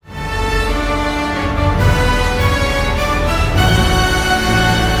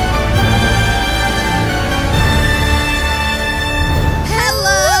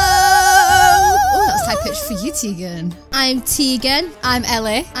I'm Tegan. I'm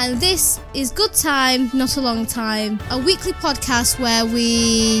Ellie. And this is Good Time, Not a Long Time, a weekly podcast where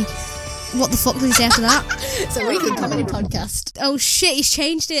we... What the fuck did he say after that? It's a weekly comedy podcast. Oh shit, he's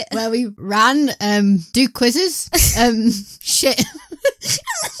changed it. Where we do quizzes, shit.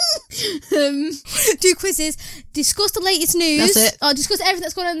 Do quizzes, discuss the latest news. That's it. Or discuss everything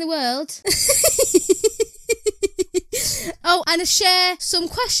that's going on in the world. Oh, and share some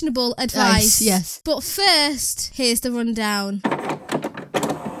questionable advice. Nice, yes. But first, here's the rundown.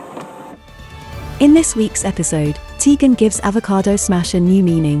 In this week's episode, Tegan gives avocado smash a new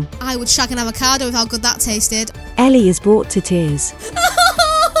meaning. I would shag an avocado with how good that tasted. Ellie is brought to tears.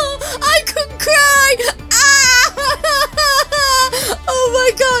 I could cry! Ah! Oh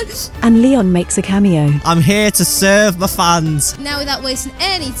my god! And Leon makes a cameo. I'm here to serve my fans. Now, without wasting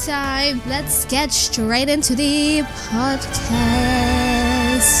any time, let's get straight into the podcast.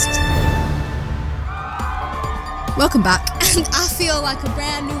 Welcome back. And I feel like a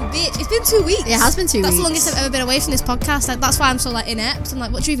brand new bitch. It's been 2 weeks. It has been 2 weeks. That's the longest I've ever been away from this podcast. Like, that's why I'm so inept. I'm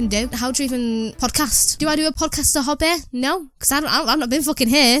like, what do you even do? How do you even podcast? Do I do a podcast as a hobby? No, because I've not been fucking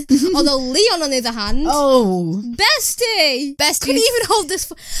here. Although Leon, on the other hand, bestie, couldn't even hold this.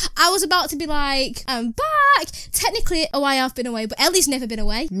 I was about to be like, I'm back. Technically, I have been away, but Ellie's never been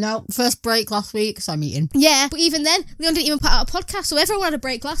away. No, first break last week, so I'm eating. Yeah, but even then, Leon didn't even put out a podcast, so everyone had a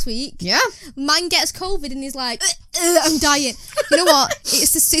break last week. Yeah. Man gets COVID and he's like, I'm dying. You know what?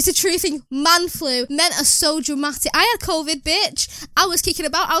 It's a true thing. Man flu. Men are so dramatic. I had COVID, bitch. I was kicking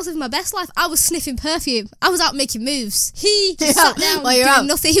about. I was living my best life. I was sniffing perfume. I was out making moves. He just sat down doing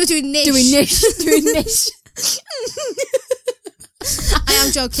nothing. He was doing niche. Doing niche. I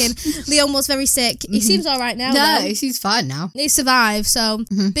am joking. Leon was very sick. He seems alright now. No, though. he's fine now. He survived, so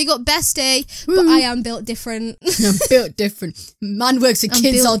big up bestie. But I am built different. I'm built different. Man works with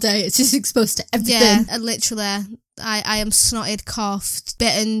kids all day. It's just exposed to everything. Yeah, literally. I am snotted, coughed,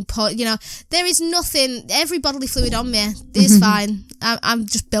 bitten, there is nothing, every bodily fluid on me is fine. I'm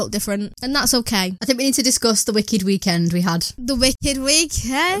just built different, and that's okay. I think we need to discuss the wicked weekend we had. The wicked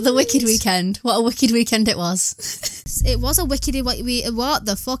weekend? The wicked weekend. What a wicked weekend it was. It was a wicked what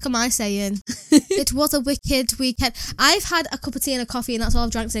the fuck am I saying? It was a wicked weekend. I've had a cup of tea and a coffee, and that's all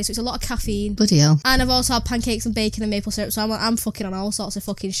I've drank today, so it's a lot of caffeine. Bloody hell. And I've also had pancakes and bacon and maple syrup, so I'm fucking on all sorts of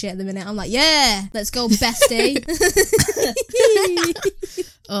fucking shit at the minute. I'm like, yeah, let's go, bestie.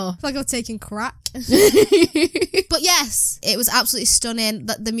 Oh, like I'm taking crack. But yes, it was absolutely stunning.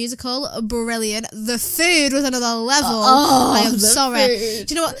 The musical, brilliant. The food was another level. I am sorry. Food.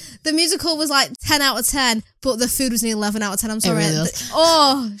 Do you know what? The musical was like 10 out of 10, but the food was an 11 out of 10. I'm sorry. Really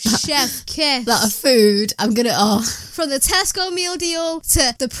Chef kiss. that food. I'm gonna. From the Tesco meal deal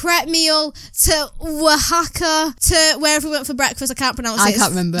to the prep meal to Oaxaca to wherever we went for breakfast. I can't pronounce it. I can't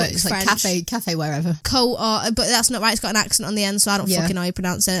remember. It's French. like cafe wherever. But that's not right. It's got an accent on the end, so I don't fucking know how you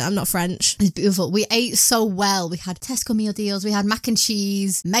pronounce it. I'm not French. It's beautiful. We ate so well. We had Tesco meal deals. We had mac and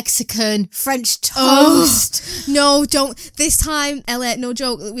cheese, Mexican, French toast. No, don't. This time, Elliot, no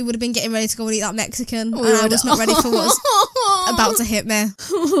joke, we would have been getting ready to go and eat that Mexican. And I was not ready for what was about to hit me.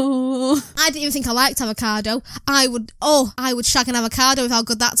 I didn't even think I liked avocado. I would shag an avocado with how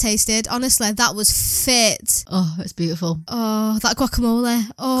good that tasted. Honestly, that was fit. Oh, it's beautiful. Oh, that guacamole.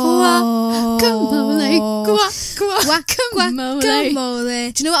 Oh. Guacamole.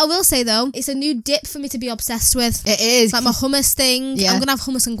 Do you know what I will say though? It's a new dip for me to be obsessed with. It is. Like my hummus thing. Yeah. I'm going to have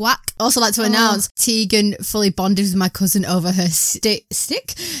hummus and guac. Also like to announce, Tegan fully bonded with my cousin over her 6 step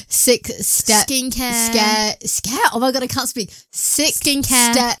Skincare. Scare. Oh my god, I can't speak. 6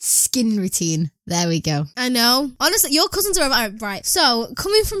 Skincare. step skin routine. There we go. I know. Honestly, your cousins are right. So,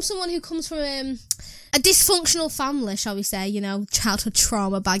 coming from someone who comes from a dysfunctional family, shall we say, childhood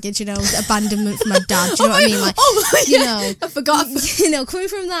trauma baggage, abandonment from my dad, do you know what I mean? Like, I forgot. Coming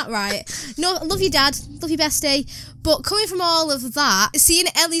from that, right? No, I love your dad, love your bestie, but coming from all of that, seeing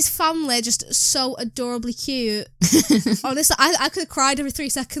Ellie's family just so adorably cute, honestly, I could have cried every 3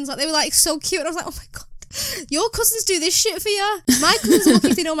 seconds. Like, they were like so cute, and I was like, oh my god. Your cousins do this shit for you. My cousins are lucky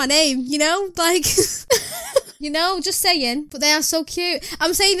if they know my name, like, just saying. But they are so cute.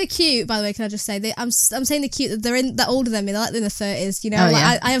 I'm saying they're cute, by the way. Can I just say I'm saying they're cute. They're older than me. They're like in their 30s.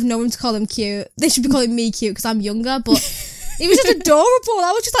 I have no room to call them cute. They should be calling me cute because I'm younger. But it was just adorable.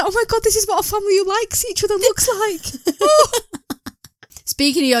 I was just like, oh my god, this is what a family who likes each other looks like. Oh.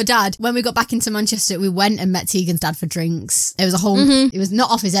 Speaking of your dad, when we got back into Manchester, we went and met Tegan's dad for drinks. It was a whole, it was not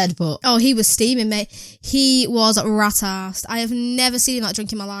off his head, but... Oh, he was steaming, mate. He was rat-assed. I have never seen him that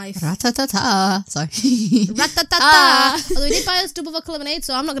drunk in my life. Ra-ta-ta-ta. Sorry. Rat-ta-ta-ta. Although he did buy us double vodka lemonade,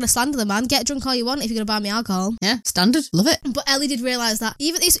 so I'm not going to slander the man. Get drunk all you want if you're going to buy me alcohol. Yeah, standard. Love it. But Ellie did realise that.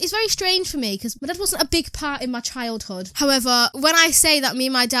 Even it's very strange for me because my dad wasn't a big part in my childhood. However, when I say that me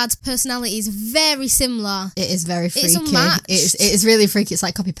and my dad's personality is very similar, it is very freaky. It's unmatched. It is really freaky. It's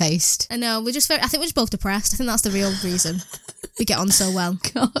like copy paste. I know, I think we're just both depressed. I think that's the real reason we get on so well.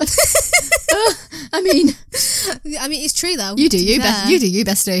 God. I mean, it's true though. You do you,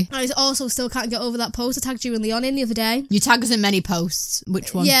 bestie. I also still can't get over that post I tagged you and Leon in the other day. You tag us in many posts.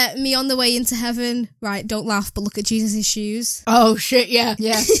 Which one? Yeah, me on the way into heaven. Right, don't laugh, but look at Jesus' shoes. Oh shit, yeah.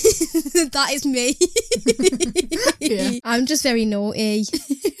 That is me. Yeah. I'm just very naughty.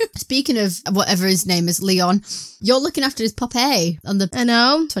 Speaking of whatever his name is, Leon, you're looking after his puppy on the I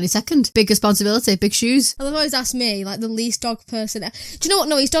know. 22nd. Big responsibility, big shoes. They've always asked me, like, the least dog person. Do you know what?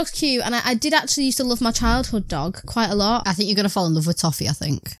 No, his dog's cute, and I did actually used to love my childhood dog quite a lot. I think you're going to fall in love with Toffee, I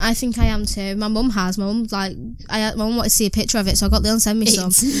think. I think I am too. My mum has. My mum wanted to see a picture of it, so I got Leon to send me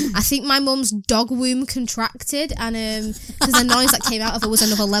some. I think my mum's dog womb contracted, and because the noise that came out of it was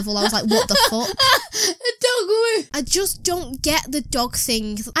another level. I was like, what the fuck? A dog womb. I just don't get the dog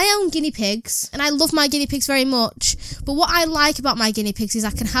thing. I own guinea pigs, and I love my guinea pigs very much, but what I like about my guinea pigs is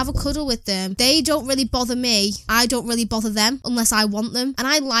I can have a cuddle with them. They don't really bother me. I don't really bother them unless I want them, and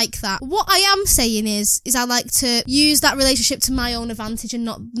I like that. What I am saying is I like to use that relationship to my own advantage and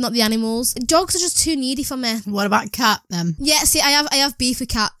not the animals. Dogs are just too needy for me. What about cat then? Yeah, see, I have beef with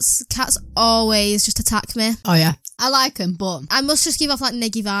cats. Cats always just attack me. Oh yeah. I like them, but I must just give off like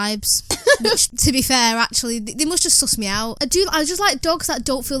neggy vibes. Which, to be fair, actually, they must just suss me out. I just like dogs that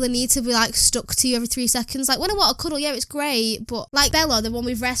don't feel the need to be like stuck to you every 3 seconds. Like when I want a cuddle, yeah, it's great, but like Bella, the one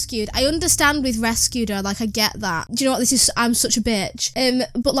we've rescued, I understand we've rescued her. Like I get that. Do you know what? I'm such a bitch.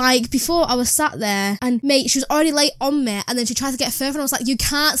 But like before, I was sat there and mate, she was already late on me, and then she tried to get further, and I was like, you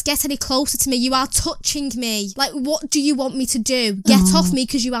can't get any closer to me. You are touching me. Like, what do you want me to do? Get off me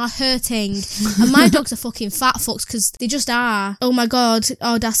because you are hurting. And my dogs are fucking fat fucks because they just are. Oh my god,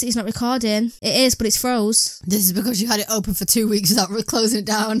 Audacity's not recording. It is, but it's froze. This is because you had it open for 2 weeks without closing it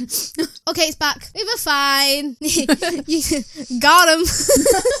down. Okay, it's back. We were fine. You got him.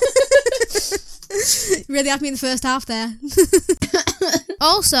 Really had me in the first half there.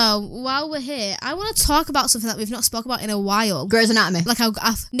 Also, while we're here, I want to talk about something that we've not spoke about in a while. Grey's Anatomy. Like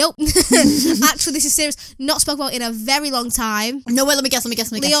nope. Actually, this is serious. Not spoke about in a very long time. No, wait, let me guess.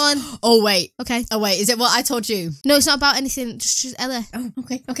 Leon. Oh, wait. Okay. Oh, wait, is it what I told you? No, it's not about anything. Just Ella. Oh,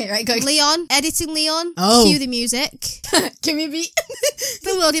 okay, right, go. Leon. Editing Leon. Oh. Cue the music. Give me a beat.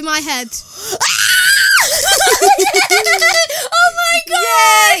 The world in my head. Oh my god!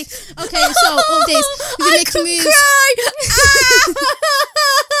 Yay! Okay, so updates. We've been making moves.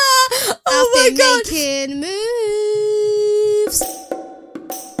 Oh my god! Making moves.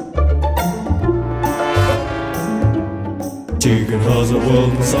 Tegan has a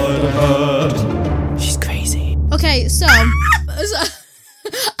world inside her head. She's crazy. Okay, so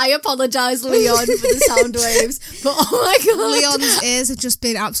I apologise, Leon, for the sound waves, but oh my god, Leon's ears have just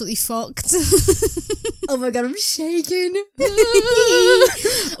been absolutely fucked. Oh my god, I'm shaking.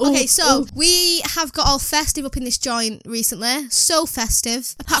 Okay, so we have got all festive up in this joint recently. So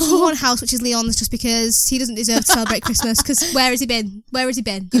festive. Apart from one house, which is Leon's, just because he doesn't deserve to celebrate Christmas. Because where has he been?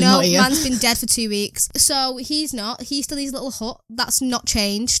 You know, man's been dead for 2 weeks. So he's not. He's still in his little hut. That's not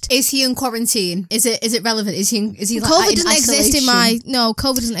changed. Is he in quarantine? Is it relevant? Is he like COVID in doesn't isolation? exist in my... No,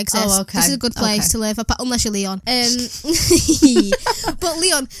 COVID doesn't exist. Oh, okay. This is a good place to live, unless you're Leon. But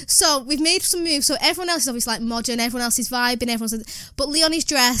Leon, so we've made some moves. So everyone else is obviously like modern, everyone else is vibing, but Leon is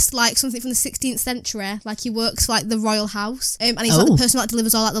dressed like something from the 16th century, like he works for like the royal house, and he's like the person that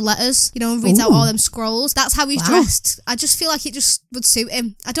delivers all like the letters, you know, and reads out all them scrolls. That's how he's dressed. I just feel like it just would suit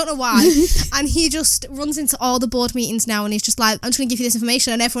him. I don't know why. And he just runs into all the board meetings now, and he's just like, I'm just gonna give you this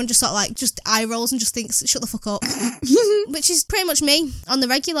information, and everyone just sort of like just eye rolls and just thinks, shut the fuck up. Which is pretty much me on the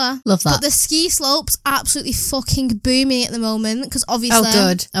regular. Love that. But the ski slope's absolutely fucking booming at the moment because obviously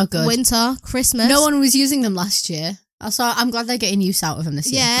winter, Christmas. No one was using them last year. So I'm glad they're getting use out of them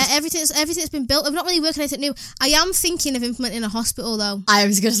this year. Yeah, everything's been built. I'm not really working anything new. I am thinking of implementing a hospital though. I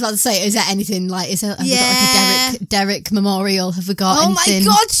was just about to say, is there anything like, have we got like a Derek memorial? Have we got anything? Oh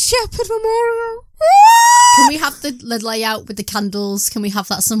my god, Shepherd Memorial. Can we have the layout with the candles? Can we have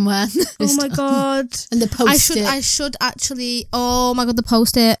that somewhere? Oh my god. And the post-it. I should actually. Oh my god, the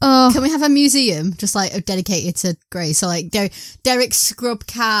post-it. Oh. Can we have a museum just like dedicated to Grey? So like Derek's scrub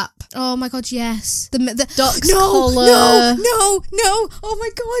cap, Oh my god, yes. The Duck's no, colour. no. Oh my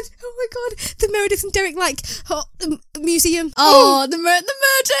god. The Meredith and Derek museum. Oh, the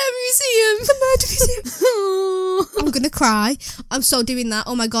murder museum. The murder museum. I'm gonna cry. I'm so doing that.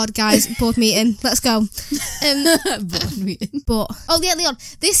 Oh my god, guys, board meeting. Let's go. Board meeting. But yeah, Leon,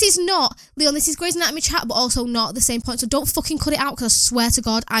 this is Grey's Anatomy chat, but also not at the same point. So don't fucking cut it out, because I swear to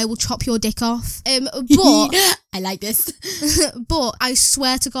God, I will chop your dick off. But I like this. but I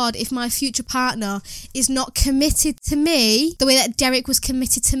swear to God, if my future partner is not committed to me the way that Derek was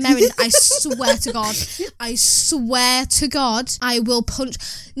committed to Meredith, I swear to God, I will punch.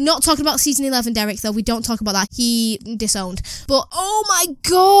 Not talking about season 11, Derek, though. We don't talk about that. He disowned. But oh my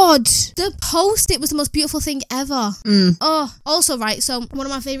God, the post-it was the most beautiful thing ever. Oh, also, right, so one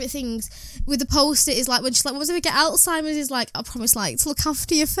of my favourite things with the post-it is like when she's like, what was it, we get Alzheimer's, is like, I promise, like, to look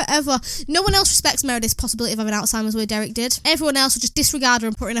after you forever. No one else respects Meredith's possibility of having Alzheimer's the way Derek did. Everyone else would just disregard her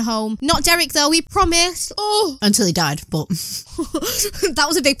and put her in a home. Not Derek, though, he promised. Oh. Until he died, but that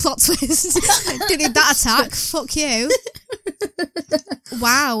was a big plot twist. Didn't need that attack. Fuck you.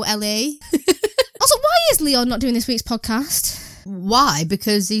 Wow, Ellie. Also, why is Leon not doing this week's podcast? why?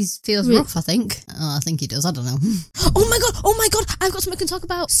 Because he feels rough, I think. Oh, I think he does. I don't know. Oh my god, I've got something I can talk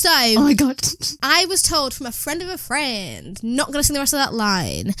about. So, oh my god. I was told from a friend of a friend, not going to sing the rest of that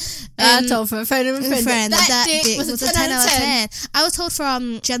line. I told from a friend of a friend that dick was a 10 out of 10. I was told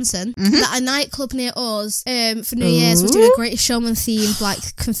from Jensen that a nightclub near us for New Year's was doing a Greatest Showman themed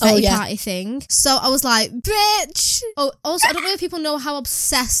like confetti party thing. So I was like, bitch. Oh, also, I don't know if people know how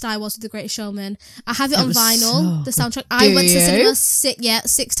obsessed I was with The Greatest Showman. I have it on vinyl, the soundtrack. I went to the cinema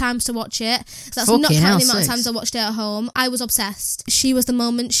 6 times to watch it. So that's not counting the amount of times I watched it at home. I was obsessed. She was the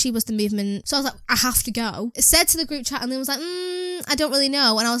moment, she was the movement. So I was like, I have to go. It said to the group chat, and then was like, I don't really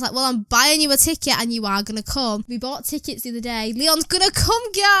know. And I was like, well, I'm buying you a ticket and you are gonna come. We bought tickets the other day. Leon's gonna come,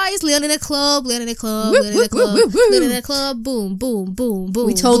 guys. Leon in a club, Leon in a club, Leon in a club, Leon in a club. Boom, boom, boom, boom.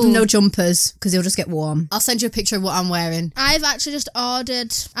 We told him no jumpers because he'll just get warm. I'll send you a picture of what I'm wearing. I've actually just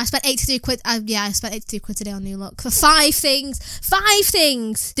ordered, I spent 83 quid. I spent 82 quid today on New Look for 5 things. 5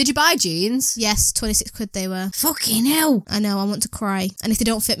 things. Did you buy jeans? Yes, 26 quid they were. Fucking hell. I know, I want to cry. And if they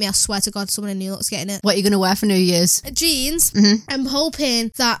don't fit me, I swear to God, someone in New Look's getting it. What are you going to wear for New Year's? Jeans. I'm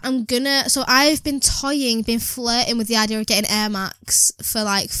hoping that I'm gonna, so I've been flirting with the idea of getting Air Max for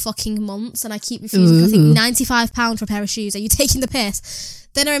like fucking months, and I keep refusing. I think £95 for a pair of shoes. Are you taking the piss?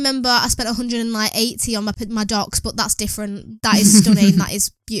 Then I remember I spent 180 on my Docs, but that's different. That is stunning. That is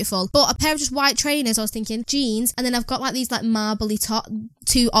beautiful. But a pair of just white trainers, I was thinking jeans, and then I've got like these like marbly top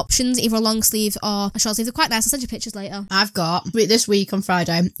 2 options, either a long sleeve or a short sleeve. They're quite nice. I'll send you pictures later. I've got this week on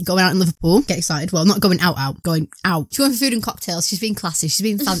Friday going out in Liverpool. Get excited. Well, not going out, going out. She's going for food and cocktails. She's being classy. She's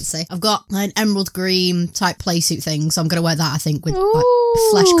being fancy. I've got an emerald green type play suit thing, so I'm going to wear that, I think, with like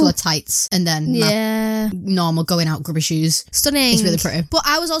flesh colour tights, and then my normal going out grubby shoes. Stunning. It's really pretty. But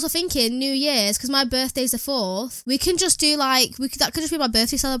I was also thinking New Year's, because my birthday's the 4th, we can just do like, that could just be my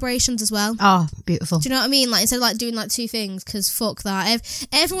birthday celebrations as well. Oh, beautiful. Do you know what I mean? Like, instead of like doing like 2 things, because fuck that.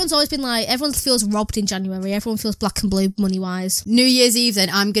 Everyone's always been like, everyone feels robbed in January. Everyone feels black and blue money wise. New Year's Eve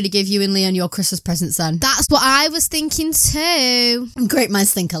then, I'm going to give you and Leon your Christmas presents then. That's what I was thinking too. Great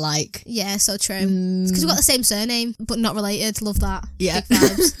minds think alike. Yeah, so true. It's because we've got the same surname, but not related. Love that. Yeah. Big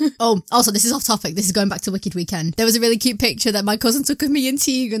vibes. Oh, also, this is off topic. This is going back to Wicked Weekend. There was a really cute picture that my cousin took of me and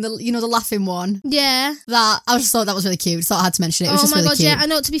Teague, and the laughing one. Yeah. That, I just thought that was really cute. Thought I had to mention it. It was just really cute. Yeah, I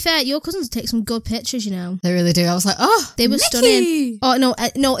know. To be fair, your cousins take some good pictures, you know. They really do. I was like, oh, they were Mickey. stunning. Oh, no,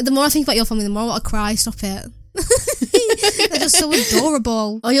 the more I think about your family, the more I want to cry. Stop it. They're just so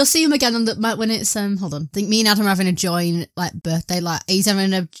adorable. Oh, you'll see him again on when it's hold on. I think me and Adam are having a joint like birthday. Like he's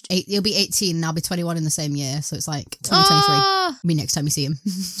having he'll be 18 and I'll be 21 in the same year, so it's like 2023. I mean, next time you see him.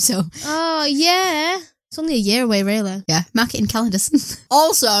 So. Oh yeah. It's only a year away, really. Yeah, mark it in calendars.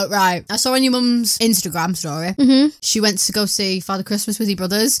 Also, right, I saw on your mum's Instagram story, she went to go see Father Christmas with your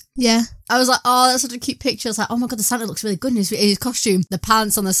brothers. Yeah. I was like, oh, that's such a cute picture. I was like, oh my God, the Santa looks really good in his costume. The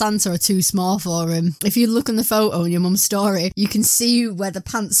pants on the Santa are too small for him. If you look on the photo in your mum's story, you can see where the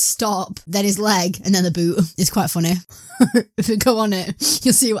pants stop, then his leg, and then the boot. It's quite funny. If you go on it,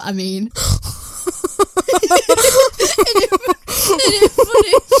 you'll see what I mean. It's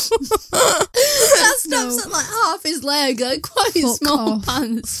funny. That stops at like half his leg, like quite small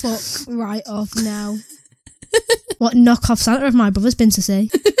pants. Fuck right off now. What knockoff Santa have my brothers been to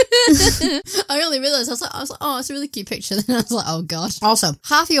see? I only realised, I was like, oh, it's a really cute picture. Then I was like, oh god. Also,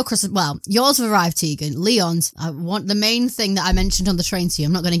 half of your Christmas, well, yours have arrived, Tegan. Leon's, I want the main thing that I mentioned on the train to you.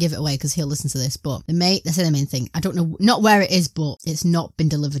 I'm not going to give it away because he'll listen to this, but let's say the main thing. I don't know, not where it is, but it's not been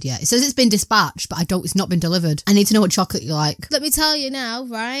delivered yet. It says it's been dispatched, but it's not been delivered. I need to know what chocolate you like. Let me tell you now,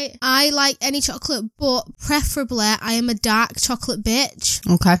 right? I like any chocolate, but preferably I am a dark chocolate bitch.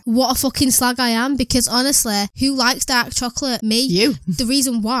 Okay. What a fucking slag I am, because honestly, who likes dark chocolate? Me. You. The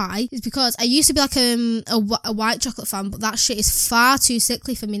reason why is because I used to be like a white chocolate fan, but that shit is far too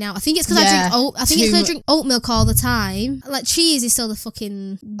sickly for me now. I think it's because I drink oat milk all the time. Like, cheese is still the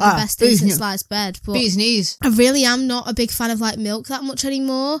best thing since sliced bread, but bee's knees. I really am not a big fan of like milk that much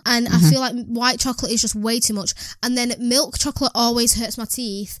anymore, and I feel like white chocolate is just way too much, and then milk chocolate always hurts my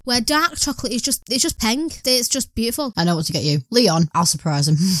teeth, where dark chocolate is just peng. It's just beautiful. I know what to get you. Leon, I'll surprise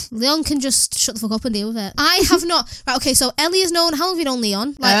him. Leon can just shut the fuck up and deal with it. I have not. Right, okay, so Ellie has known, how long have you known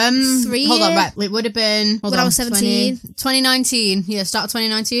Leon? Like 3 years? Hold on, right. It would have been when I was 17. 2019. Yeah, start of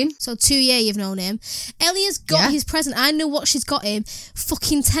 2019. So 2 years you've known him. Ellie has got his present. I know what she's got him.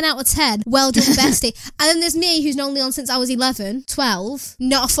 Fucking 10 out of 10. Well done, bestie. And then there's me, who's known Leon since I was 11, 12.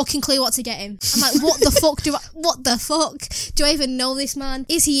 Not a fucking clue what to get him. I'm like, what the fuck do I even know this man?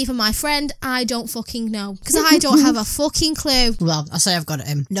 Is he even my friend? I don't fucking know, because I don't have a fucking clue. Well, I say I've got it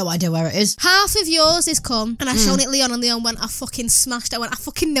him. No idea where it is. Half of yours is come, and I shown it Leon, and Leon went, I fucking smashed it. I went, I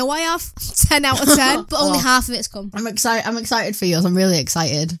fucking know I have. 10 out of 10. But only half of it's come. I'm excited for yours. I'm really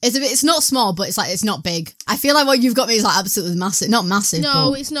excited. It's not small, but it's not big. I feel like what you've got me is like absolutely massive. Not massive.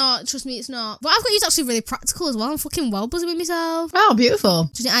 No, it's not. Trust me, it's not. But I've got you actually really practical as well. I'm fucking well buzzing with myself. Oh, beautiful.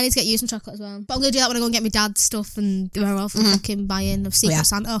 Do you think I need to get you some chocolate as well? But I'm going to do that when I go and get my dad's stuff and do off and fucking buy in of Secret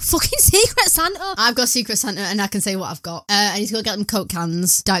Santa. Fucking Secret Santa. I've got Secret Santa, and I can say what I've got. I need to go get them Coke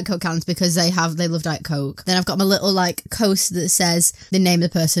cans, Diet Coke cans, because they love Diet Coke. Then I've got my little like coaster that says the name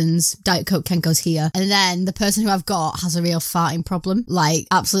of the person's Diet Coke can goes here. And then the person who I've got has a real farting problem. Like,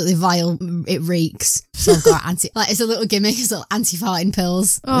 absolutely vile. It reeks. So I've got it's a little gimmick, it's little anti-farting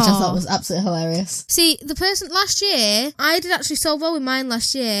pills, which I thought was absolutely hilarious. See, the person last year, I did actually so well with mine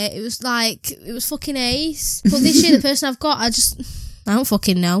last year. It was fucking ace. But this year, the person I've got, I don't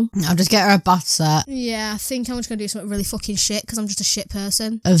fucking know. I'll just get her a bath set. Yeah, I think I'm just going to do something really fucking shit, because I'm just a shit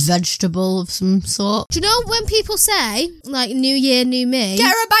person. A vegetable of some sort. Do you know when people say, like, New Year, new me?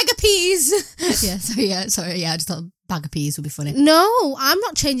 Get her a bag of peas! I just thought bag of peas would be funny. No, I'm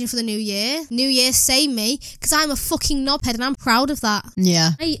not changing for the new year. New year, same me, because I'm a fucking knobhead and I'm proud of that. Yeah.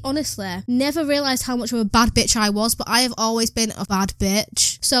 I honestly never realised how much of a bad bitch I was, but I have always been a bad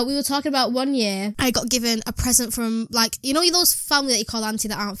bitch. So we were talking about one year, I got given a present from, like, you know those family that you call auntie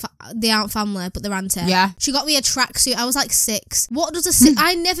that aren't family, but they're auntie? Yeah. She got me a tracksuit. I was like 6. What does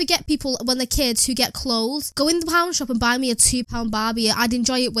I never get people, when they're kids, who get clothes, go in the pound shop and buy me a £2 Barbie. I'd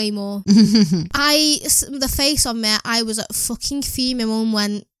enjoy it way more. The face on me, I was fucking fuming. My mum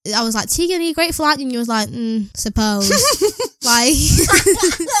went, I was like, Tegan, are you grateful, aren't you? And you was like, suppose. Like,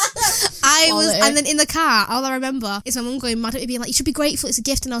 and then in the car, all I remember is my mum going mad at me, being like, you should be grateful, it's a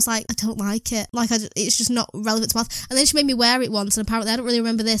gift. And I was like, I don't like it. Like, it's just not relevant to math. And then she made me wear it once, and apparently, I don't really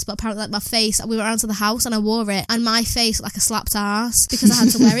remember this, but apparently, like, my face, we went around to the house and I wore it, and my face looked like a slapped ass because I had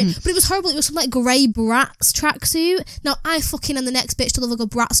to wear it. But it was horrible. It was some, like, grey Bratz tracksuit. Now, I fucking am the next bitch to love a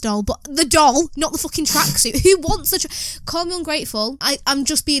good Bratz doll, but the doll, not the fucking tracksuit. Who wants the Call me ungrateful. I'm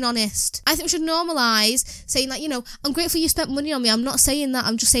just being honest. I think we should normalise saying, like, you know, I'm grateful you spent money on me. I'm not saying that.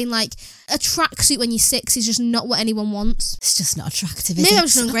 I'm just saying, like, a tracksuit when you're 6 is just not what anyone wants. It's just not attractive, is Maybe it? I'm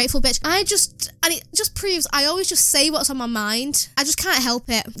just an ungrateful bitch. And it just proves I always just say what's on my mind. I just can't help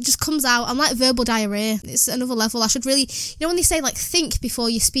it. It just comes out. I'm like verbal diarrhea. It's another level. I should really, you know when they say, like, think before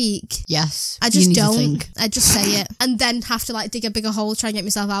you speak? Yes. I just don't. I just say it and then have to, like, dig a bigger hole, try and get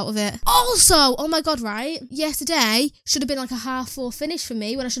myself out of it. Also, oh my God, right? Yesterday should have been like a 4:30 finish for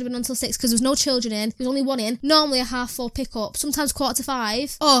me when I should have been until 6 because there was no children in. There was only one in. Normally a 4:30 pickup. Sometimes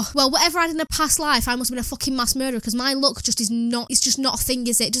 4:45. Oh, well, whatever I did in a past life, I must have been a fucking mass murderer because my luck just is not, it's just not a thing,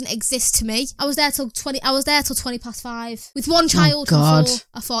 is it? It doesn't exist to me. I was there till 5 with one child. Oh, God.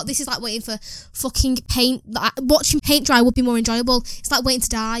 I thought, this is like waiting for fucking paint. Watching paint dry would be more enjoyable. It's like waiting to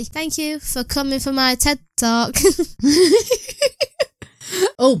die. Thank you for coming for my TED Talk.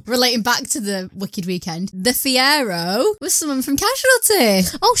 Oh, relating back to the Wicked Weekend, the Fiero was someone from Casualty.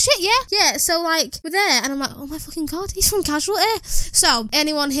 Oh shit, yeah. So like we're there and I'm like, oh my fucking god, he's from Casualty. So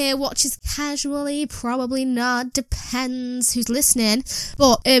anyone here watches Casualty? Probably not. Depends who's listening.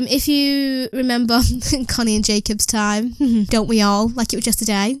 But if you remember Connie and Jacob's time, don't we all? Like it was just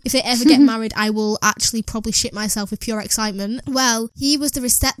today. If they ever get married, I will actually probably shit myself with pure excitement. Well, he was the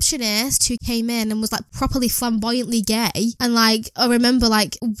receptionist who came in and was like properly flamboyantly gay. And like I remember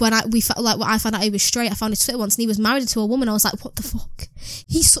like when I found out he was straight, I found his Twitter once and he was married to a woman. I was like, what the fuck?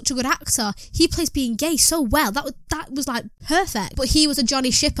 He's such a good actor. He plays being gay so well. That was like perfect. But he was a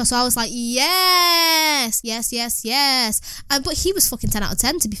Johnny shipper, so I was like, yes. But he was fucking 10 out of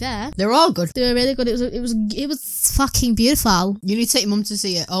 10. To be fair, They're all good. they were really good. It was fucking beautiful. You need to take your mum to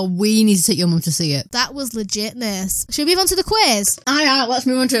see it, or we need to take your mum to see it. That was legitness. Should we move on to the quiz? Aye, let's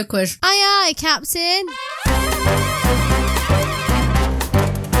move on to a quiz. Aye, Captain.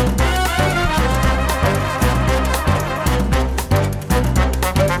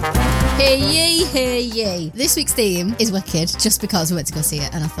 Hey yay. This week's theme is Wicked, just because we went to go see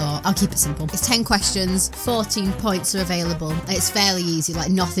it and I thought I'll keep it simple. It's 10 questions, 14 points are available. It's fairly easy,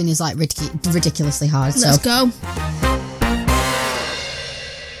 like nothing is like ridiculously hard. Let's go.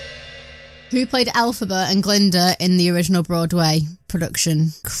 Who played Elphaba and Glinda in the original Broadway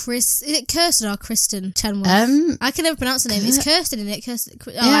production? Is it Kirsten or Kristen Chenoweth? I can never pronounce the name. It's Kirsten, isn't it? Kirsten.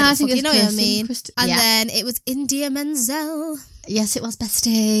 I think it's you know what I Kirsten. mean. And then it was India Menzel. Yes, it was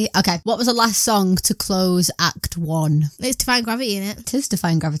bestie. Okay, what was the last song to close Act 1? It's Defying Gravity, in it? It is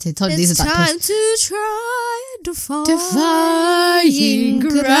Defying Gravity. It's time to try Defying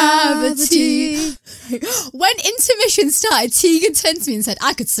Gravity. When intermission started, Tegan turned to me and said,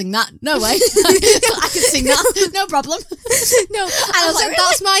 I could sing that. No way. I could sing that. No problem. No, and I was like,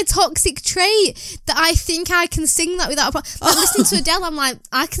 that's my toxic trait, that I think I can sing that without a problem. Like, listening to Adele, I'm like,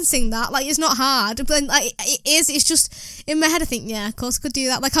 I can sing that. Like, it's not hard. But then, like, it is. It's just, in my head, I think, yeah, of course I could do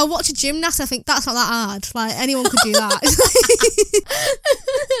that. Like, I'll watch a gymnast, I think, that's not that hard. Like, anyone could do that.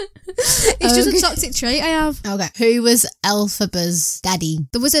 It's just a toxic trait I have. Okay. Who was Elphaba's daddy?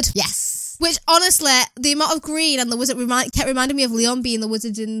 The wizard. Yes. Which, honestly, the amount of green and the wizard kept reminding me of Leon being the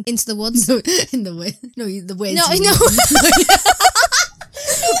wizard in Into the Woods. The Wiz. No.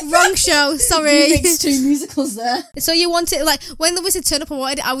 Wrong show, sorry. You mixed two musicals there. So you wanted, like, when the wizard turned up,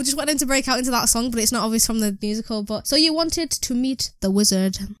 I would just want him to break out into that song, but it's not obvious from the musical. But so you wanted to meet the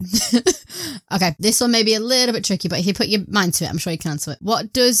wizard. Okay, this one may be a little bit tricky, but if you put your mind to it, I'm sure you can answer it.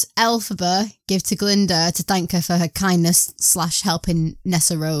 What does Elphaba give to Glinda to thank her for her kindness / helping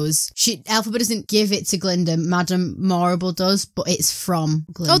Nessa Rose? Elphaba doesn't give it to Glinda, Madame Morrible does, but it's from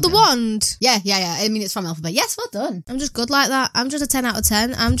Glinda. Oh, the wand. Yeah. I mean, it's from Elphaba. Yes, well done. I'm just good like that. I'm just a 10 out of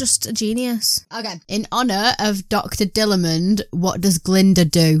 10. I'm just a genius. Okay. In honour of Dr. Dillamond, what does Glinda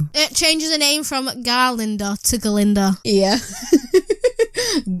do? It changes the name from Garlinda to Galinda. Yeah.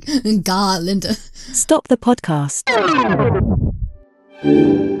 Garlinda. Stop the podcast.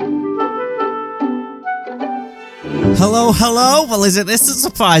 Hello. Well, isn't this a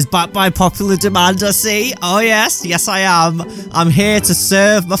surprise? Back by popular demand, I see. Oh, yes, I am. I'm here to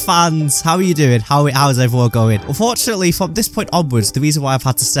serve my fans. How are you doing? How's everyone going? Unfortunately, from this point onwards, the reason why I've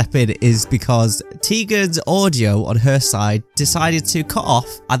had to step in is because Tegan's audio on her side decided to cut off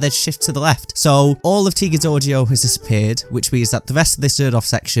and then shift to the left. So all of Tegan's audio has disappeared, which means that the rest of this third off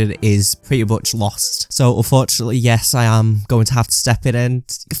section is pretty much lost. So unfortunately, yes, I am going to have to step in and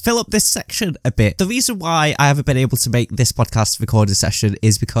fill up this section a bit. The reason why I haven't been able to make this podcast recording session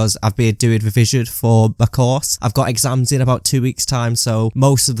is because I've been doing revision for my course. I've got exams in about 2 weeks' time, so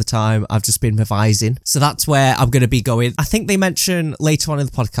most of the time I've just been revising. So that's where I'm going to be going. I think they mention later on in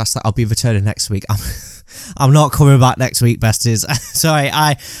the podcast that I'll be returning next week. I'm not coming back next week, besties. Sorry,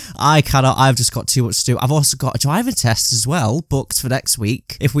 I cannot. I've just got too much to do. I've also got a driving test as well, booked for next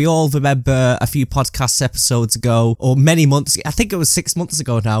week. If we all remember a few podcast episodes ago, or many months, I think it was 6 months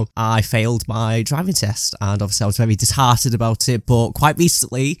ago now, I failed my driving test, and obviously I was very disheartened about it, but quite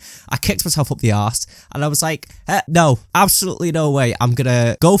recently, I kicked myself up the arse, and I was like, no, absolutely no way. I'm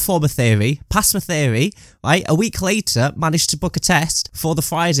gonna go for my theory, pass my theory, right? A week later, managed to book a test for the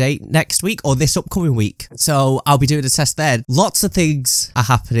Friday next week, or this upcoming week. So I'll be doing a test then. Lots of things are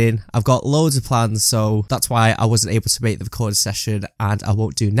happening. I've got loads of plans, so that's why I wasn't able to make the recording session, and I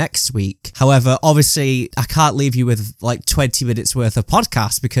won't do next week. However, obviously, I can't leave you with like 20 minutes worth of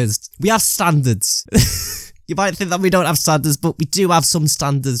podcast because we have standards. You might think that we don't have standards, but we do have some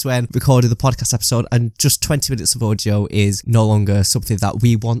standards when recording the podcast episode, and just 20 minutes of audio is no longer something that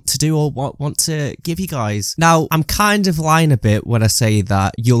we want to do or want to give you guys. Now, I'm kind of lying a bit when I say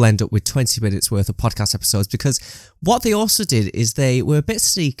that you'll end up with 20 minutes worth of podcast episodes, because what they also did is they were a bit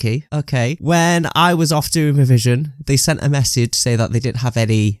sneaky, okay? When I was off doing revision, they sent a message to say that they didn't have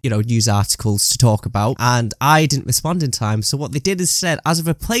any, news articles to talk about, and I didn't respond in time. So what they did instead, as a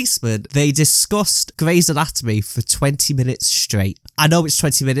replacement, they discussed Grey's Anatomy for 20 minutes straight. I know it's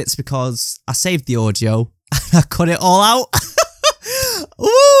 20 minutes because I saved the audio and I cut it all out.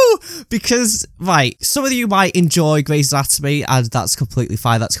 Ooh, because, right, some of you might enjoy Grey's Anatomy, and that's completely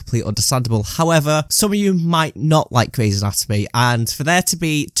fine, that's completely understandable. However, some of you might not like Grey's Anatomy, and for there to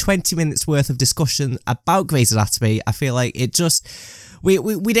be 20 minutes worth of discussion about Grey's Anatomy, I feel like it just...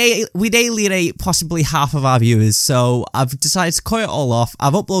 We'd alienate possibly half of our viewers, so I've decided to cut it all off.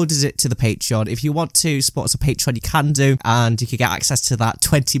 I've uploaded it to the Patreon. If you want to support us on Patreon, you can do, and you can get access to that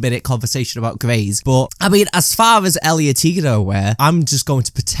 20-minute conversation about Grey's. But, I mean, as far as Ellie and Tegan are aware, I'm just going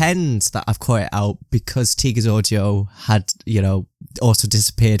to pretend that I've cut it out because Tegan's audio had, also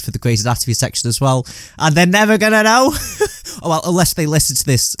disappeared for the Grey's Anatomy section as well, and they're never gonna know. Well, unless they listen to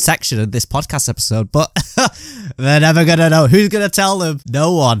this section of this podcast episode, but they're never gonna know. Who's gonna tell them?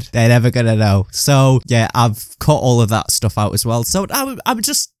 No one. They're never gonna know. So yeah, I've cut all of that stuff out as well. So I'm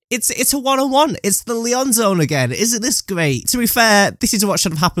just... It's a one-on-one. It's the Leon Zone again. Isn't this great? To be fair, this is what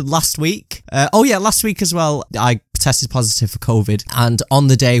should have happened last week. Last week as well, I tested positive for COVID, and on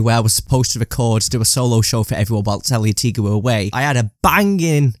the day where I was supposed to record, do a solo show for everyone while Ellie and Tegan were away, I had a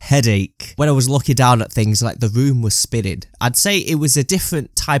banging headache. When I was looking down at things, like the room was spinning. I'd say it was a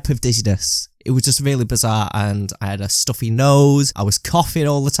different type of dizziness. It was just really bizarre, and I had a stuffy nose. I was coughing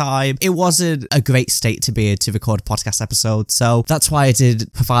all the time. It wasn't a great state to be in to record a podcast episode, so that's why I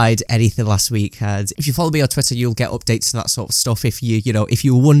didn't provide anything last week. And if you follow me on Twitter, you'll get updates and that sort of stuff if if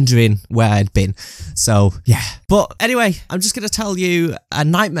you were wondering where I'd been. So yeah. But anyway, I'm just going to tell you a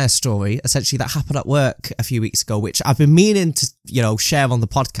nightmare story, essentially, that happened at work a few weeks ago, which I've been meaning to, share on the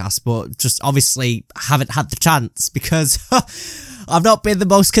podcast, but just obviously haven't had the chance because I've not been the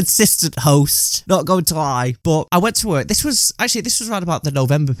most consistent host, not going to lie, but I went to work. This was around about the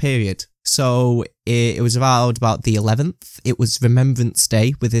November period. So it was around about the 11th. It was Remembrance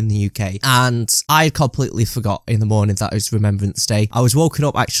Day within the UK. And I completely forgot in the morning that it was Remembrance Day. I was woken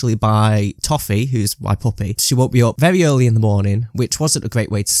up actually by Toffee, who's my puppy. She woke me up very early in the morning, which wasn't a great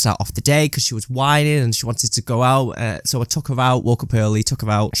way to start off the day because she was whining and she wanted to go out. So I took her out, woke up early, took her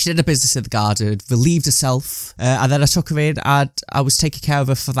out. She did her business in the garden, relieved herself. And then I took her in and I was taking care of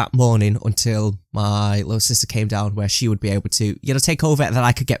her for that morning until my little sister came down, where she would be able to, take over, and then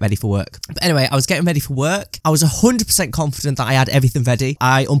I could get ready for work. But anyway, I was getting ready for work. I was 100% confident that I had everything ready.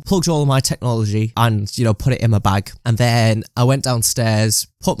 I unplugged all of my technology and, put it in my bag. And then I went downstairs,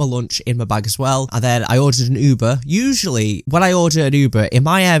 put my lunch in my bag as well, and then I ordered an Uber. Usually, when I order an Uber in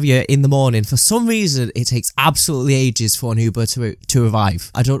my area in the morning, for some reason, it takes absolutely ages for an Uber to arrive.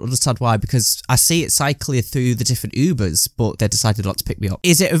 I don't understand why, because I see it cycling through the different Ubers, but they decided not to pick me up.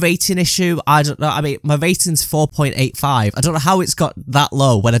 Is it a rating issue? I don't know. I mean, my rating's 4.85. I don't know how it's got that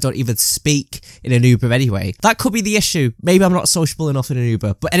low when I don't even speak in an Uber anyway. That could be the issue. Maybe I'm not sociable enough in an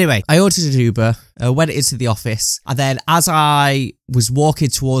Uber. But anyway, I ordered an Uber, went into the office, and then as I was walking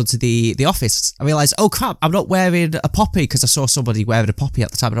towards the office, I realised, oh crap, I'm not wearing a poppy, because I saw somebody wearing a poppy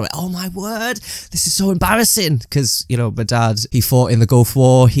at the time, and I went, oh my word, this is so embarrassing, because, my dad, he fought in the Gulf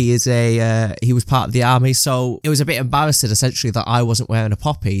War, he was part of the army, so it was a bit embarrassing, essentially, that I wasn't wearing a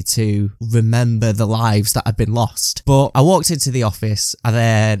poppy to remember the lives that had been lost. But I walked into the office, and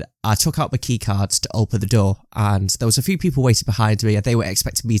then I took out my key cards to open the door, and there was a few people waiting behind me, and they were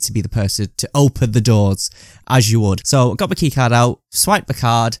expecting me to be the person to open the doors, as you would. So I got my key card out, swiped my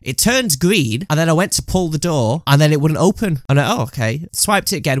card, it turned green, and then I went to pull the door, and then it wouldn't open. And I went, oh, okay.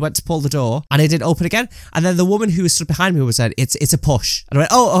 Swiped it again, went to pull the door, and it didn't open again. And then the woman who was stood behind me was said, it's a push. And I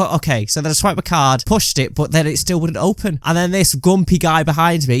went, oh, okay. So then I swiped my card, pushed it, but then it still wouldn't open. And then this grumpy guy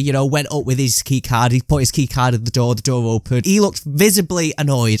behind me, went up with his key card, he put his key card in the door opened. He looked visibly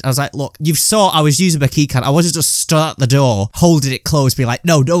annoyed. I was like, look, you saw I was using my key card. I wasn't just stood at the door, holding it closed, being like,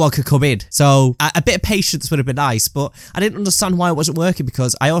 no one could come in. So a bit of patience would have been nice, but I didn't understand why it wasn't working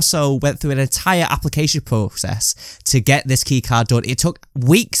because I also went through an entire application process to get this key card done. It took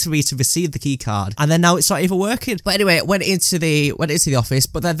weeks for me to receive the key card, and then now it's not even working. But anyway, it went into the office,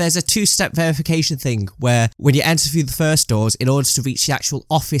 but then there's a 2-step verification thing where when you enter through the first doors, in order to reach the actual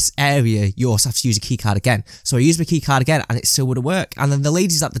office area, you also have to use a key card again. So I used my key card again, and it still wouldn't work. And then the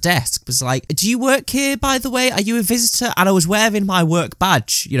ladies at the desk was like, "Do you work here, by the way? Are you a visitor?" And I was wearing my work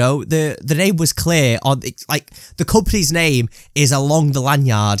badge. You know, the name was clear on, like, the company's name is along the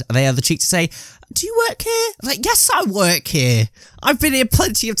lanyard, and they had the cheek to say, "Do you work here?" I'm like, "Yes, I work here. I've been here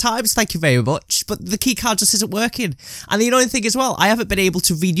plenty of times, thank you very much." But the key card just isn't working. And the annoying thing as well, I haven't been able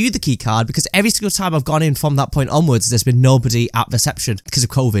to renew the key card because every single time I've gone in from that point onwards, there's been nobody at reception because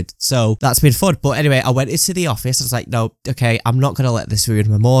of COVID. So that's been fun. But anyway, I went into the office. I was like, no, okay, I'm not going to let this ruin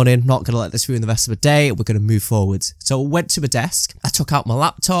my morning. Not going to let this ruin the rest of the day. We're going to move forwards. So I went to my desk. I took out my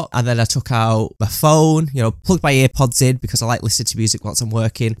laptop and then I took out my phone, plugged my earpods in because I like listening to music whilst I'm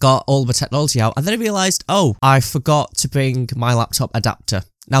working. Got all my technology out. And then I realised, oh, I forgot to bring my laptop adapter.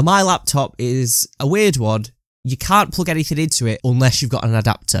 Now, my laptop is a weird one. You can't plug anything into it unless you've got an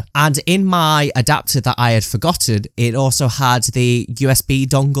adapter. And in my adapter that I had forgotten, it also had the USB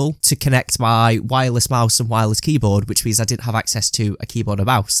dongle to connect my wireless mouse and wireless keyboard, which means I didn't have access to a keyboard or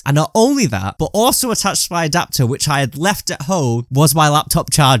mouse. And not only that, but also attached to my adapter, which I had left at home, was my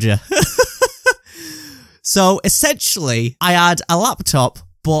laptop charger. So essentially, I had a laptop,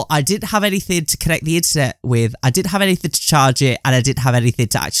 but I didn't have anything to connect the internet with. I didn't have anything to charge it, and I didn't have anything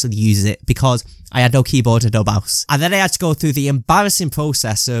to actually use it because I had no keyboard and no mouse. And then I had to go through the embarrassing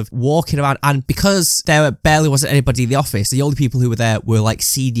process of walking around, and because there barely wasn't anybody in the office, the only people who were there were like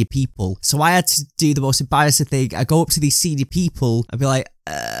senior people. So I had to do the most embarrassing thing. I go up to these senior people and be like,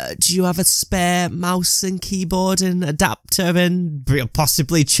 do you have a spare mouse and keyboard and adapter and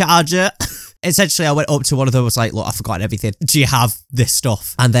possibly charger? Essentially, I went up to one of them and was like, look, I've forgotten everything. Do you have this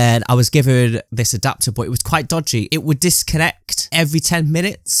stuff? And then I was given this adapter, but it was quite dodgy. It would disconnect every 10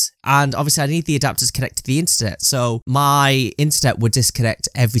 minutes. And obviously, I need the adapter to connect to the internet. So my internet would disconnect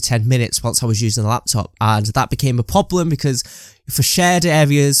every 10 minutes once I was using the laptop. And that became a problem because for shared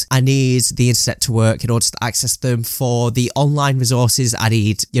areas, I need the internet to work in order to access them. For the online resources, I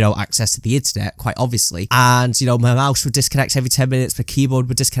need, access to the internet, quite obviously. And, my mouse would disconnect every 10 minutes, my keyboard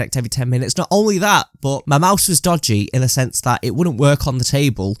would disconnect every 10 minutes. Not only that, but my mouse was dodgy in the sense that it wouldn't work on the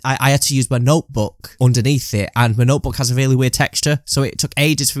table. I had to use my notebook underneath it, and my notebook has a really weird texture, so it took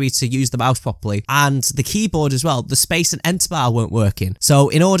ages for me to use the mouse properly. And the keyboard as well, the space and enter bar weren't working. So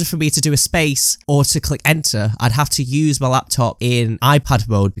in order for me to do a space or to click enter, I'd have to use my laptop in iPad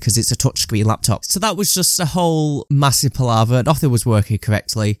mode because it's a touchscreen laptop. So that was just a whole massive palaver. Nothing was working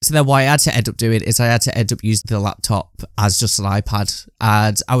correctly. So then what I had to end up doing is I had to end up using the laptop as just an iPad.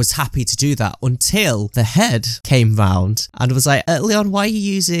 And I was happy to do that until the head came round and was like, Leon, why are you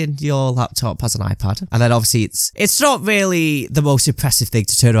using your laptop as an iPad? And then obviously it's not really the most impressive thing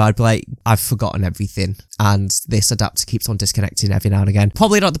to turn around and be like, I've forgotten everything. And this adapter keeps on disconnecting every now and again.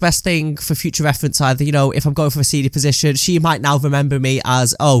 Probably not the best thing for future reference either. If I'm going for a senior position, she might now remember me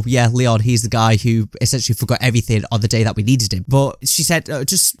as, oh yeah, Leon, he's the guy who essentially forgot everything on the day that we needed him. But she said,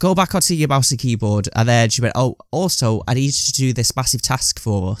 just go back onto your mouse and keyboard. And then she went, oh, also, I need you to do this massive task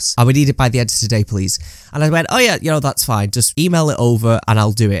for us. And we need it by the end of today, please. And I went, oh yeah, that's fine. Just email it over and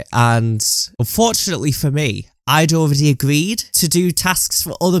I'll do it. And unfortunately for me, I'd already agreed to do tasks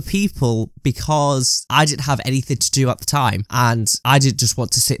for other people because I didn't have anything to do at the time. And I didn't just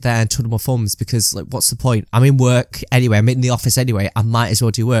want to sit there and twiddle my thumbs because, what's the point? I'm in work anyway. I'm in the office anyway. I might as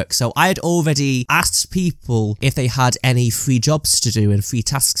well do work. So I had already asked people if they had any free jobs to do and free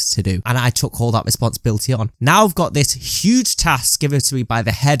tasks to do. And I took all that responsibility on. Now I've got this huge task given to me by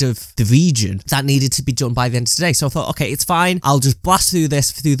the head of the region that needed to be done by the end of today. So I thought, okay, it's fine. I'll just blast through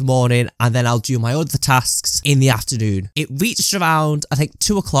this through the morning and then I'll do my other tasks in the afternoon. It reached around, I think,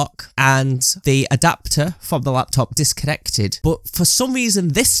 2:00 and the adapter from the laptop disconnected. But for some reason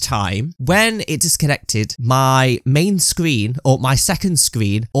this time, when it disconnected, my main screen or my second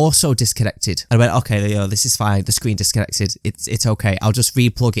screen also disconnected. I went, okay, this is fine. The screen disconnected. It's okay. I'll just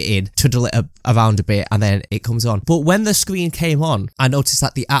re-plug it in, twiddle it around a bit and then it comes on. But when the screen came on, I noticed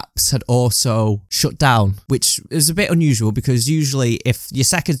that the apps had also shut down, which is a bit unusual because usually if your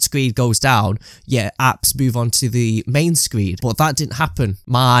second screen goes down, yeah, apps move on onto the main screen, but that didn't happen.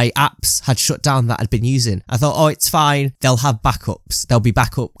 My apps had shut down that I'd been using. I thought, oh, it's fine. They'll have backups. There'll be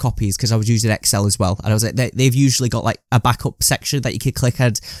backup copies because I was using Excel as well. And I was like, they've usually got like a backup section that you could click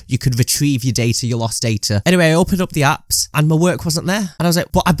and you could retrieve your data, your lost data. Anyway, I opened up the apps and my work wasn't there. And I was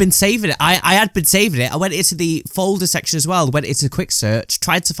like, but I've been saving it. I had been saving it. I went into the folder section as well, went into quick search,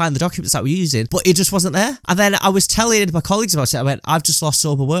 tried to find the documents that we're using, but it just wasn't there. And then I was telling my colleagues about it. I went, I've just lost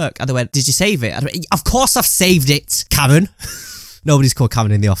all my work. And they went, did you save it? I went, of course I've saved it, Karen. Nobody's called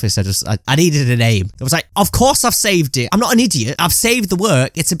Karen in the office. I needed a name. I was like, of course I've saved it. I'm not an idiot. I've saved the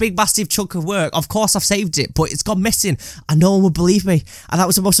work. It's a big, massive chunk of work. Of course I've saved it, but it's gone missing and no one would believe me. And that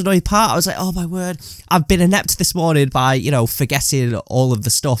was the most annoying part. I was like, oh my word. I've been inept this morning by, forgetting all of the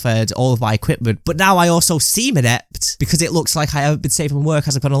stuff and all of my equipment. But now I also seem inept because it looks like I haven't been saving work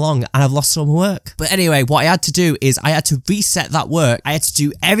as I've gone along and I've lost all my work. But anyway, what I had to do is I had to reset that work. I had to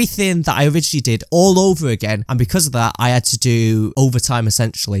do everything that I originally did all over again. And because of that, I had to do overtime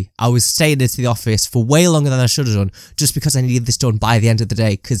essentially. I was staying into the office for way longer than I should have done just because I needed this done by the end of the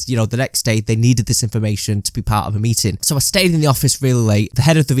day because, the next day they needed this information to be part of a meeting. So I stayed in the office really late. The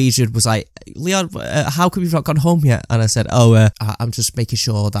head of the region was like, Leon, how come you've not gone home yet? And I said, I'm just making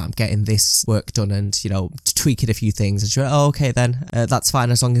sure that I'm getting this work done and, tweaking a few things. And she went, oh, okay then, that's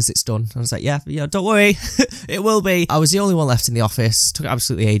fine as long as it's done. And I was like, yeah, don't worry, it will be. I was the only one left in the office, took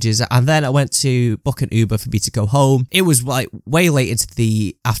absolutely ages. And then I went to book an Uber for me to go home. It was like way late into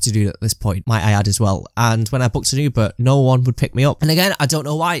the afternoon at this point, might I add as well. And when I booked an Uber, no one would pick me up. And again, I don't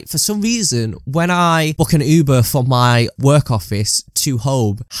know why. For some reason, when I book an Uber from my work office to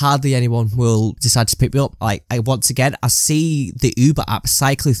home, hardly anyone will decide to pick me up. Once again, I see the Uber app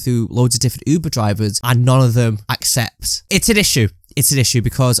cycling through loads of different Uber drivers and none of them accept. It's an issue. It's an issue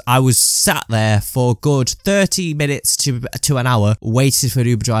because I was sat there for a good 30 minutes to an hour waiting for an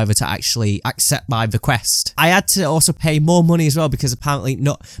Uber driver to actually accept my request. I had to also pay more money as well because apparently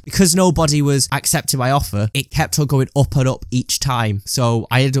because nobody was accepting my offer, it kept on going up and up each time. So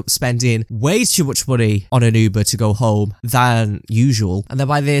I ended up spending way too much money on an Uber to go home than usual. And then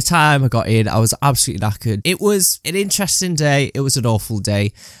by the time I got in, I was absolutely knackered. It was an interesting day. It was an awful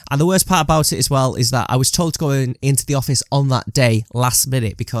day. And the worst part about it as well is that I was told to go into the office on that day last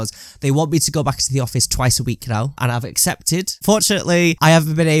minute because they want me to go back to the office twice a week now, and I've accepted. Fortunately, I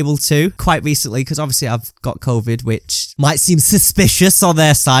haven't been able to quite recently because obviously I've got COVID, which might seem suspicious on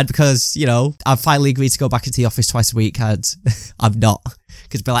their side because, I've finally agreed to go back into the office twice a week and I'm not.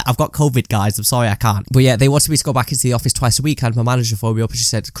 Because be like, I've got COVID, guys. I'm sorry, I can't. But yeah, they wanted me to go back into the office twice a week, and my manager phoned me up and she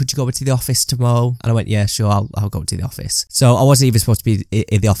said, could you go into the office tomorrow? And I went, yeah, sure, I'll go into the office. So I wasn't even supposed to be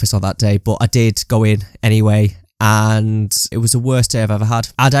in the office on that day, but I did go in anyway. And it was the worst day I've ever had.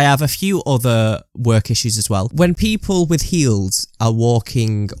 And I have a few other work issues as well. When people with heels are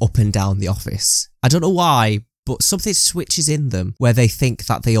walking up and down the office, I don't know why, but something switches in them where they think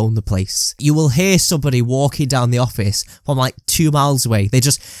that they own the place. You will hear somebody walking down the office from like 2 miles away.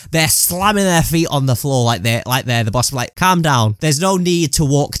 They're slamming their feet on the floor like they're the boss. Like, calm down. There's no need to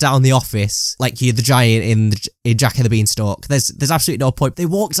walk down the office like you're the giant in Jack and the Beanstalk. There's absolutely no point. They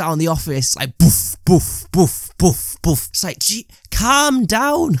walk down the office like boof, boof, boof, boof, boof. It's like, gee, calm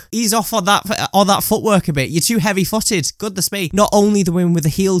down. Ease off on that footwork a bit. You're too heavy-footed. Goodness me. Not only the women with the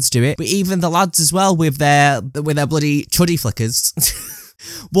heels do it, but even the lads as well with their bloody chuddy flickers.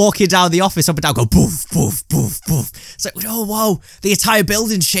 Walking down the office up and down, go boof, boof, boof, boof. It's like, oh, whoa, the entire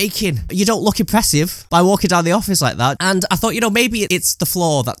building's shaking. You don't look impressive by walking down the office like that. And I thought, maybe it's the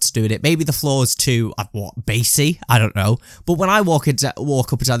floor that's doing it. Maybe the floor's too, bassy? I don't know. But when I walk up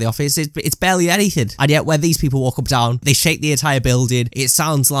and down the office, it's barely anything. And yet when these people walk up and down, they shake the entire building. It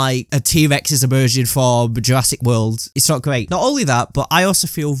sounds like a T-Rex is emerging from Jurassic World. It's not great. Not only that, but I also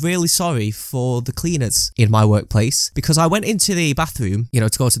feel really sorry for the cleaners in my workplace because I went into the bathroom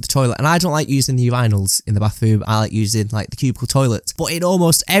to go to the toilet. And I don't like using the urinals in the bathroom. I like using the cubicle toilets. But in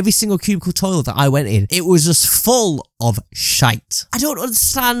almost every single cubicle toilet that I went in, it was just full of shite. I don't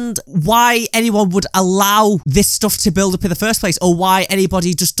understand why anyone would allow this stuff to build up in the first place or why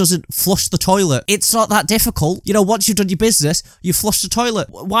anybody just doesn't flush the toilet. It's not that difficult. Once you've done your business, you flush the toilet.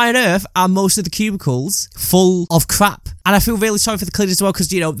 Why on earth are most of the cubicles full of crap? And I feel really sorry for the cleaners as well because,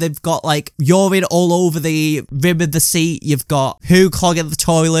 they've got urine all over the rim of the seat. You've got poo clogging the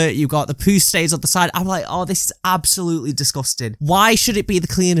toilet. You've got the poo stains on the side. I'm like, oh, this is absolutely disgusting. Why should it be the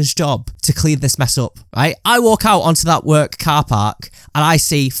cleaner's job to clean this mess up, right? I walk out onto that work car park and I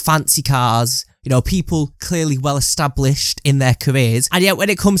see fancy cars, people clearly well established in their careers. And yet when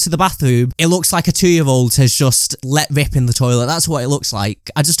it comes to the bathroom, it looks like a 2-year-old has just let rip in the toilet. That's what it looks like.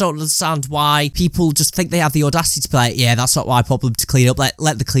 I just don't understand why people just think they have the audacity to be like, yeah, that's not my problem to clean up.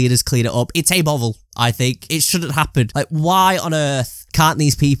 Let the cleaners clean it up. It's a model. I think it shouldn't happen. Like, why on earth can't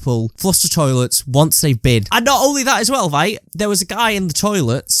these people flush the toilets once they've been? And not only that as well, right? There was a guy in the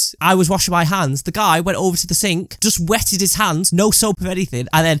toilets. I was washing my hands. The guy went over to the sink, just wetted his hands, no soap or anything,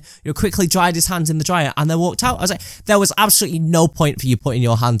 and then quickly dried his hands in the dryer and then walked out. I was like, there was absolutely no point for you putting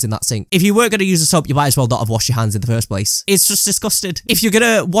your hands in that sink. If you weren't going to use a soap, you might as well not have washed your hands in the first place. It's just disgusting. If you're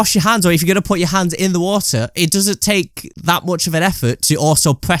going to wash your hands or if you're going to put your hands in the water, it doesn't take that much of an effort to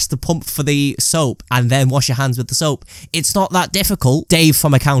also press the pump for the soap and then wash your hands with the soap. It's not that difficult. Dave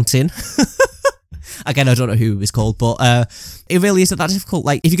from accounting. Again, I don't know who it's called, but it really isn't that difficult.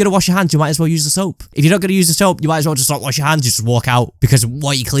 Like, if you're going to wash your hands, you might as well use the soap. If you're not going to use the soap, you might as well just not wash your hands, you just walk out, because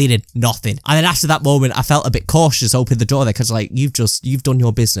what are you cleaning? Nothing. And then after that moment, I felt a bit cautious opening the door there, because like, you've done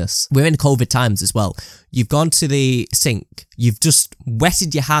your business. We're in COVID times as well. You've gone to the sink, you've just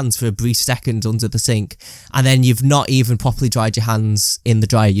wetted your hands for a brief second under the sink, and then you've not even properly dried your hands in the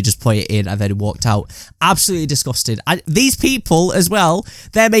dryer. You just put it in and then walked out. Absolutely disgusted. And these people as well,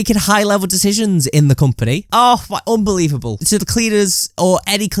 they're making high-level decisions in the company. Oh, unbelievable. To the cleaners or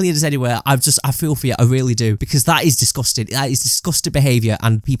any cleaners anywhere, I feel for you. I really do, because that is disgusting. That is disgusting behaviour,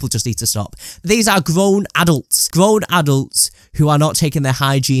 and people just need to stop. These are grown adults who are not taking their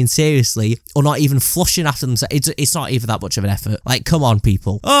hygiene seriously or not even flushing after themselves. It's not even that much of an effort. Like, come on,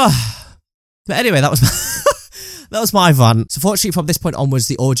 people. Oh. But anyway, that was that was my rant. So fortunately, from this point onwards,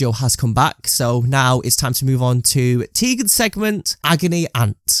 the audio has come back. So now it's time to move on to Tegan's segment, Agony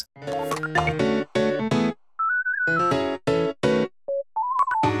Aunt.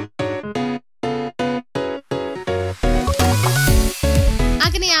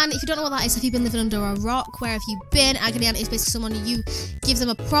 If you don't know what that is, have you been living under a rock? Where have you been? Agony aunt is basically someone you give them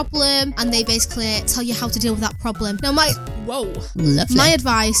a problem and they basically tell you how to deal with that problem. Now my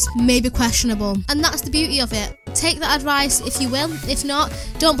advice may be questionable, and that's the beauty of it. Take that advice if you will. If not,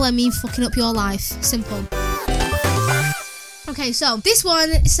 don't blame me for fucking up your life. Simple. Okay, so this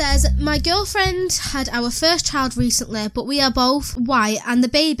one says, my girlfriend had our first child recently, but we are both white and the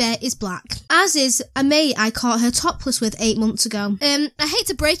baby is black. As is a mate I caught her topless with 8 months ago. I hate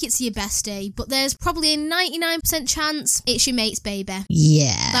to break it to you, bestie, but there's probably a 99% chance it's your mate's baby.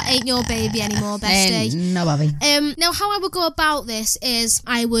 Yeah. That ain't your baby anymore, bestie. No, Bobby. Now, how I would go about this is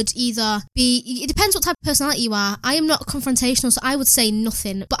I would either it depends what type of personality you are. I am not confrontational, so I would say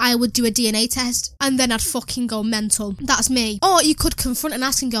nothing, but I would do a DNA test and then I'd fucking go mental. That's me. Or you could confront and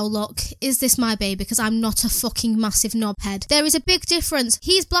ask and go, look, is this my baby? Because I'm not a fucking massive knobhead. There is a big difference.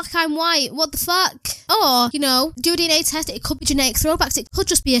 He's black, I'm white. What the fuck? Or, do a DNA test. It could be genetic throwbacks. It could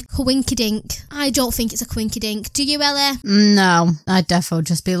just be a coinkydink. I don't think it's a coinkydink. Do you, Ellie? No, I'd definitely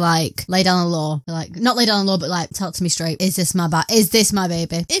just be like, lay down the law. Like, not lay down the law, but like, tell it to me straight. Is this my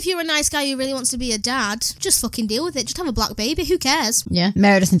baby? If you're a nice guy who really wants to be a dad, just fucking deal with it. Just have a black baby. Who cares? Yeah.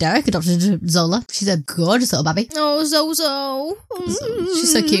 Meredith and Derek adopted Zola. She's a gorgeous little baby. Oh, Zozo.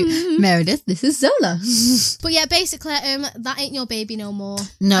 She's so cute. Meredith, this is Zola. But yeah, basically, that ain't your baby no more.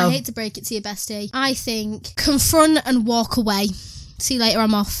 No. I hate to break it to you, bestie. I think confront and walk away. See you later,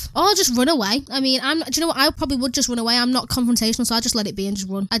 I'm off. Or just run away. I mean, do you know what? I probably would just run away. I'm not confrontational, so I just let it be and just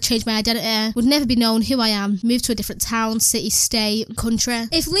run. I'd change my identity. Would never be known who I am. Move to a different town, city, state, country.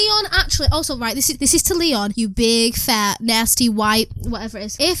 If Leon actually, also right, this is to Leon, you big, fat, nasty, white, whatever it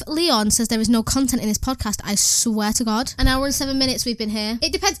is. If Leon says there is no content in this podcast, I swear to God, an hour and 7 minutes we've been here.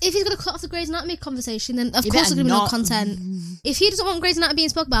 It depends. If he's going to cut off the Grey's Anatomy conversation, then of course there's going to be no content. If he doesn't want Grey's Anatomy being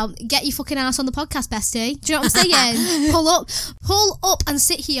spoke about, get your fucking ass on the podcast, bestie. Do you know what I'm saying? Pull up and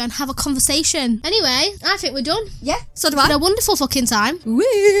sit here and have a conversation. Anyway, I think we're done. Yeah, so do I. Had a wonderful fucking time. Woo!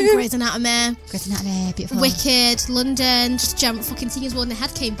 Grey's Anatomy, beautiful. Wicked, London, just general fucking Teenage World in the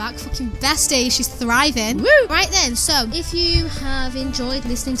Head came back. Fucking bestie, she's thriving. Woo! Right then, so if you have enjoyed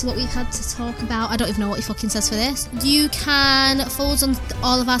listening to what we've had to talk about, I don't even know what he fucking says for this. You can follow us on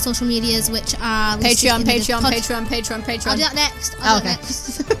all of our social medias, which are Patreon. I'll do that next.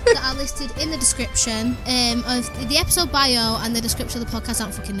 That are listed in the description of the episode bio and the description of the podcast. I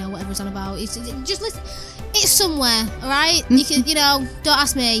don't fucking know whatever it's on about. Just listen. It's somewhere, alright? You can, don't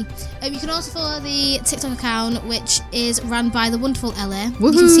ask me. You can also follow the TikTok account, which is run by the wonderful Ellie.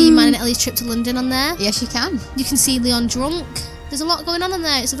 Woohoo. You can see mine and Ellie's trip to London on there. Yes, you can. You can see Leon drunk. There's a lot going on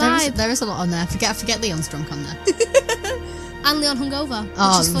there. It's a vibe. There is a lot on there. Forget Leon's drunk on there. And Leon hungover,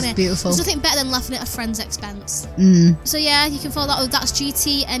 which is funny. Beautiful. There's nothing better than laughing at a friend's expense. So yeah, you can follow that. That's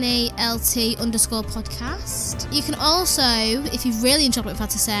GTNALT_podcast. You can also, if you've really enjoyed what we've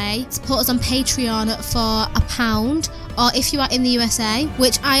had to say, support us on Patreon for £1. Or if you are in the USA,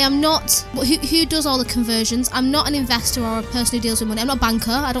 which I am not, who does all the conversions? I'm not an investor or a person who deals with money. I'm not a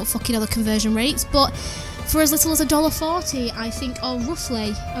banker. I don't fucking know the conversion rates, but for as little as $1.40, I think, or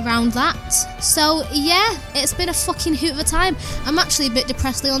roughly around that. So yeah, it's been a fucking hoot of a time. I'm actually a bit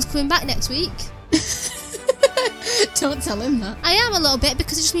depressed Leon's coming back next week. Don't tell him that. I am a little bit,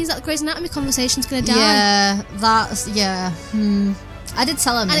 because it just means that the Grey's Anatomy conversation's gonna die. Yeah, that's, yeah. I did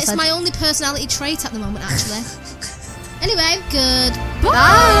tell him And this. it's my only personality trait at the moment, actually. Anyway, goodbye.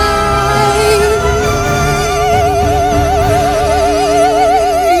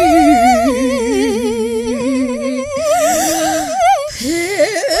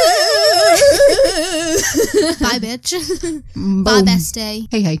 Bye, bitch. Bye, bestie.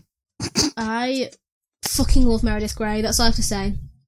 Hey. I fucking love Meredith Grey. That's all I have to say.